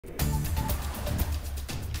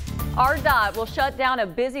ARDOT will shut down a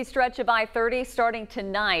busy stretch of I-30 starting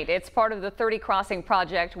tonight. It's part of the 30 crossing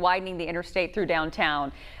project widening the interstate through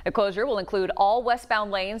downtown. The closure will include all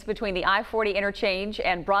westbound lanes between the I-40 interchange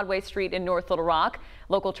and Broadway Street in North Little Rock.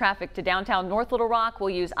 Local traffic to downtown North Little Rock will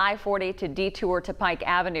use I-40 to detour to Pike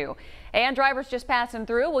Avenue. And drivers just passing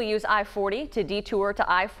through will use I-40 to detour to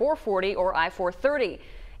I-440 or I-430.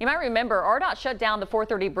 You might remember ARDOT shut down the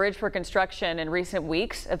 430 bridge for construction in recent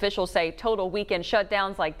weeks. Officials say total weekend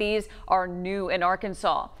shutdowns like these are new in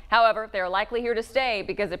Arkansas. However, they're likely here to stay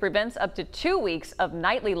because it prevents up to 2 weeks of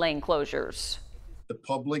nightly lane closures. The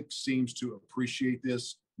public seems to appreciate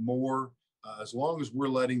this more as long as we're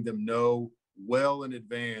letting them know well in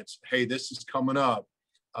advance, hey, this is coming up.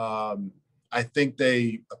 I think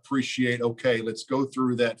they appreciate, okay, let's go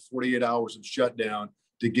through that 48 hours of shutdown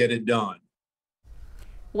to get it done.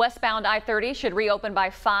 Westbound I-30 should reopen by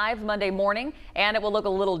 5 Monday morning, and it will look a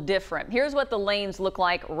little different. Here's what the lanes look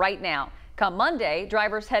like right now. Come Monday,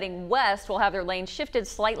 drivers heading west will have their lanes shifted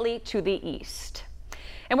slightly to the east.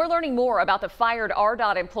 And we're learning more about the fired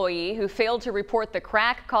ARDOT employee who failed to report the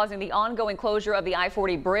crack causing the ongoing closure of the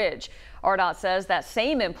I-40 bridge. ARDOT says that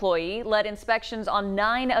same employee led inspections on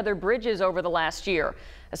 9 other bridges over the last year.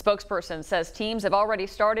 A spokesperson says teams have already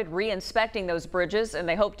started re-inspecting those bridges, and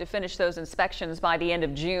they hope to finish those inspections by the end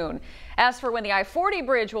of June. As for when the I-40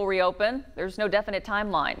 bridge will reopen, there's no definite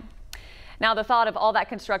timeline. Now, the thought of all that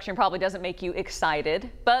construction probably doesn't make you excited,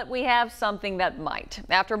 but we have something that might.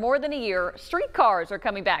 After more than a year, streetcars are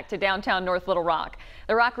coming back to downtown North Little Rock.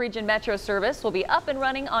 The Rock Region Metro service will be up and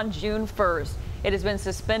running on June 1st. It has been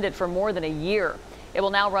suspended for more than a year. It will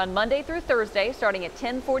now run Monday through Thursday starting at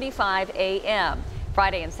 10:45 a.m.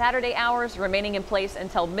 Friday and Saturday hours remaining in place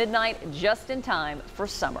until midnight, just in time for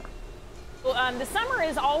summer. The summer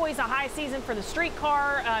is always a high season for the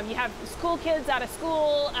streetcar. You have school kids out of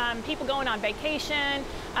school, people going on vacation,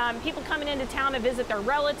 people coming into town to visit their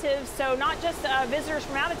relatives. So not just visitors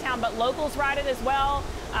from out of town, but locals ride it as well,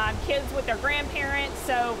 kids with their grandparents.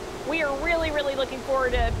 So we are really looking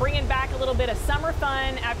forward to bringing back a little bit of summer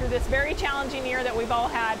fun after this very challenging year that we've all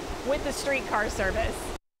had with the streetcar service.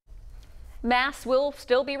 Masks will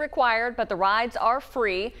still be required, but the rides are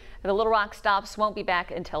free. The Little Rock stops won't be back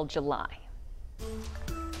until July.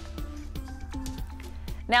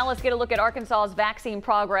 Now let's get a look at Arkansas's vaccine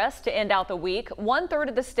progress to end out the week. 1/3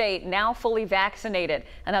 of the state now fully vaccinated.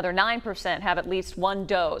 Another 9% have at least one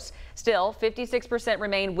dose. Still, 56%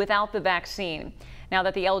 remain without the vaccine. Now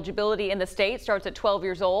that the eligibility in the state starts at 12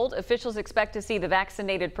 years old, officials expect to see the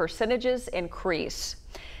vaccinated percentages increase.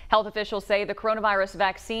 Health officials say the coronavirus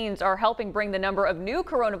vaccines are helping bring the number of new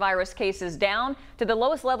coronavirus cases down to the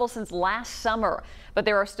lowest level since last summer. But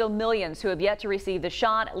there are still millions who have yet to receive the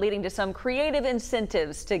shot, leading to some creative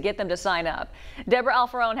incentives to get them to sign up. Deborah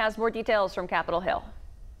Alfarone has more details from Capitol Hill.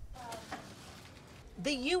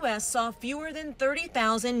 The U.S. saw fewer than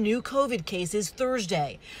 30,000 new COVID cases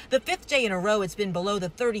Thursday. The 5th day in a row it's been below the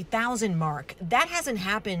 30,000 mark. That hasn't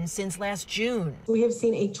happened since last June. We have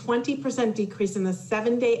seen a 20% decrease in the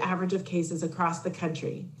 7-day average of cases across the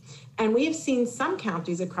country. And we have seen some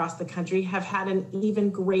counties across the country have had an even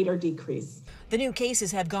greater decrease. The new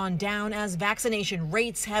cases have gone down as vaccination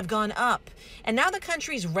rates have gone up. And now the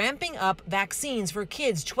country's ramping up vaccines for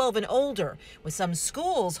kids 12 and older, with some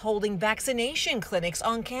schools holding vaccination clinics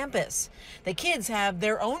on campus. The kids have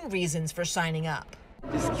their own reasons for signing up.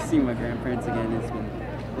 Just seeing my grandparents again. It's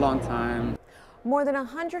been a long time. More than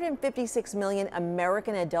 156 million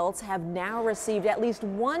American adults have now received at least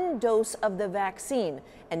one dose of the vaccine.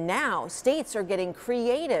 And now states are getting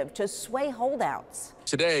creative to sway holdouts.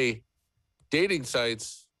 Today, dating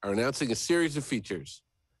sites are announcing a series of features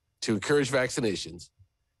to encourage vaccinations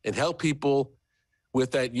and help people with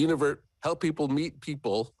that help people meet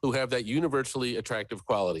people who have that universally attractive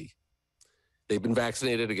quality. They've been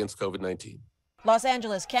vaccinated against COVID-19. Los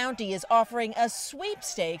Angeles County is offering a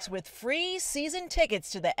sweepstakes with free season tickets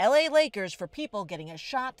to the LA Lakers for people getting a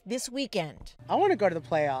shot this weekend. I want to go to the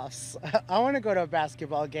playoffs. I want to go to a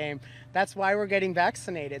basketball game. That's why we're getting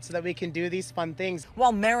vaccinated, so that we can do these fun things.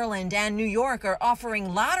 While Maryland and New York are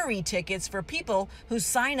offering lottery tickets for people who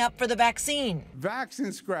sign up for the vaccine.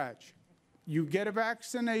 Vaccine Scratch. You get a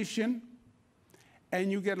vaccination and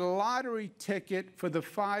you get a lottery ticket for the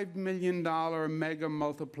 $5 million mega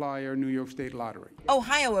multiplier New York State lottery.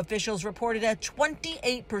 Ohio officials reported a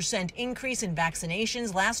 28% increase in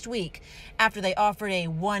vaccinations last week after they offered a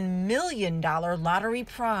 $1 million lottery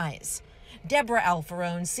prize. Deborah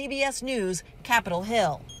Alfarone, CBS News, Capitol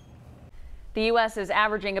Hill. The U.S. is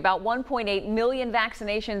averaging about 1.8 million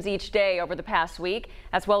vaccinations each day over the past week.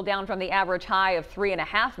 That's well down from the average high of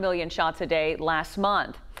 3.5 million shots a day last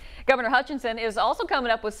month. Governor Hutchinson is also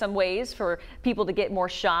coming up with some ways for people to get more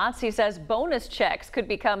shots. He says bonus checks could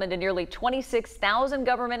be coming to nearly 26,000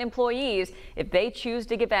 government employees if they choose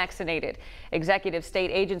to get vaccinated. Executive state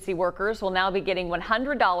agency workers will now be getting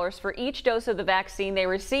 $100 for each dose of the vaccine they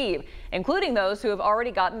receive, including those who have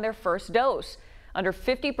already gotten their first dose. Under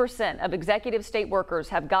 50% of executive state workers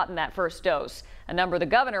have gotten that first dose, a number the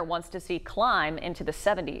governor wants to see climb into the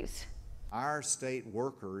 70s. Our state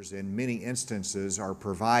workers, in many instances, are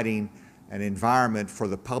providing an environment for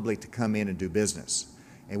the public to come in and do business.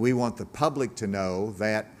 And we want the public to know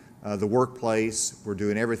that the workplace, we're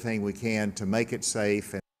doing everything we can to make it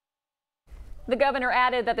safe. The governor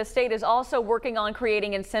added that the state is also working on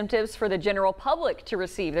creating incentives for the general public to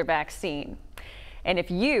receive their vaccine. And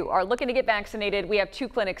if you are looking to get vaccinated, we have 2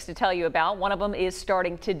 clinics to tell you about. One of them is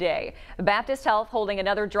starting today. Baptist Health holding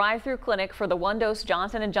another drive-through clinic for the 1-dose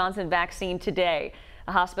Johnson & Johnson vaccine today.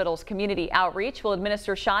 The hospital's community outreach will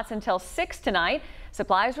administer shots until 6 tonight.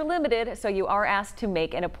 Supplies are limited, so you are asked to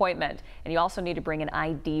make an appointment. And you also need to bring an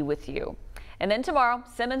ID with you. And then tomorrow,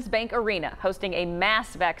 Simmons Bank Arena hosting a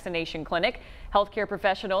mass vaccination clinic. Healthcare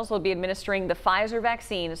professionals will be administering the Pfizer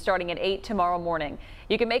vaccine starting at 8 tomorrow morning.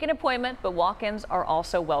 You can make an appointment, but walk-ins are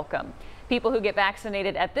also welcome. People who get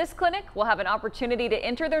vaccinated at this clinic will have an opportunity to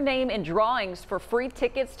enter their name in drawings for free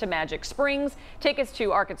tickets to Magic Springs, tickets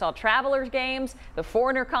to Arkansas Travelers games, the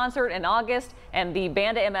Foreigner concert in August, and the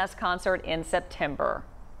Banda MS concert in September.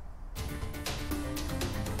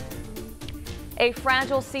 A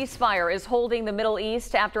fragile ceasefire is holding the Middle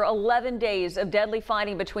East after 11 days of deadly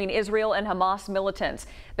fighting between Israel and Hamas militants.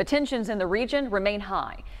 But tensions in the region remain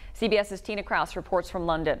high. CBS's Tina Kraus reports from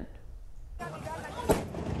London.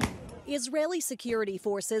 Israeli security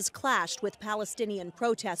forces clashed with Palestinian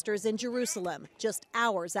protesters in Jerusalem just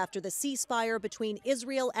hours after the ceasefire between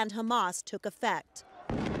Israel and Hamas took effect.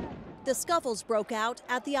 The scuffles broke out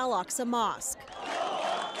at the Al-Aqsa Mosque,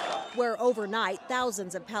 where overnight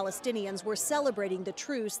thousands of Palestinians were celebrating the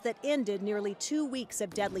truce that ended nearly 2 weeks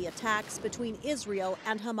of deadly attacks between Israel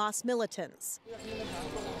and Hamas militants.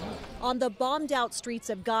 On the bombed-out streets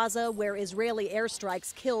of Gaza, where Israeli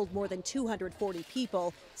airstrikes killed more than 240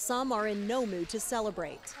 people, some are in no mood to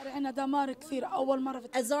celebrate.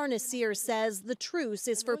 Azar Nasir says the truce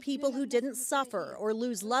is for people who didn't suffer or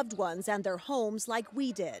lose loved ones and their homes like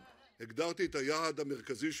we did.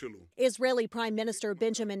 Israeli Prime Minister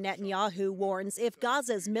Benjamin Netanyahu warns if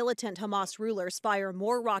Gaza's militant Hamas rulers fire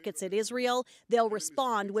more rockets at Israel, they'll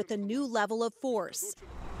respond with a new level of force.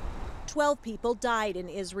 12 people died in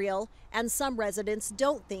Israel, and some residents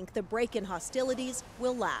don't think the break in hostilities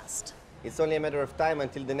will last. It's only a matter of time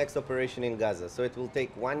until the next operation in Gaza. So it will take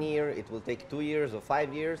 1 year, it will take 2 years or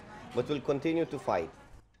 5 years, but we'll continue to fight.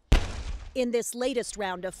 In this latest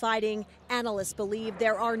round of fighting, analysts believe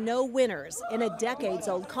there are no winners in a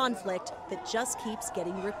decades-old conflict that just keeps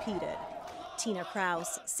getting repeated. Tina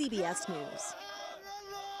Kraus, CBS News.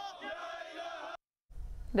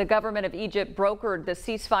 The government of Egypt brokered the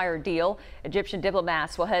ceasefire deal. Egyptian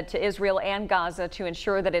diplomats will head to Israel and Gaza to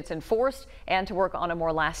ensure that it's enforced and to work on a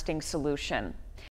more lasting solution.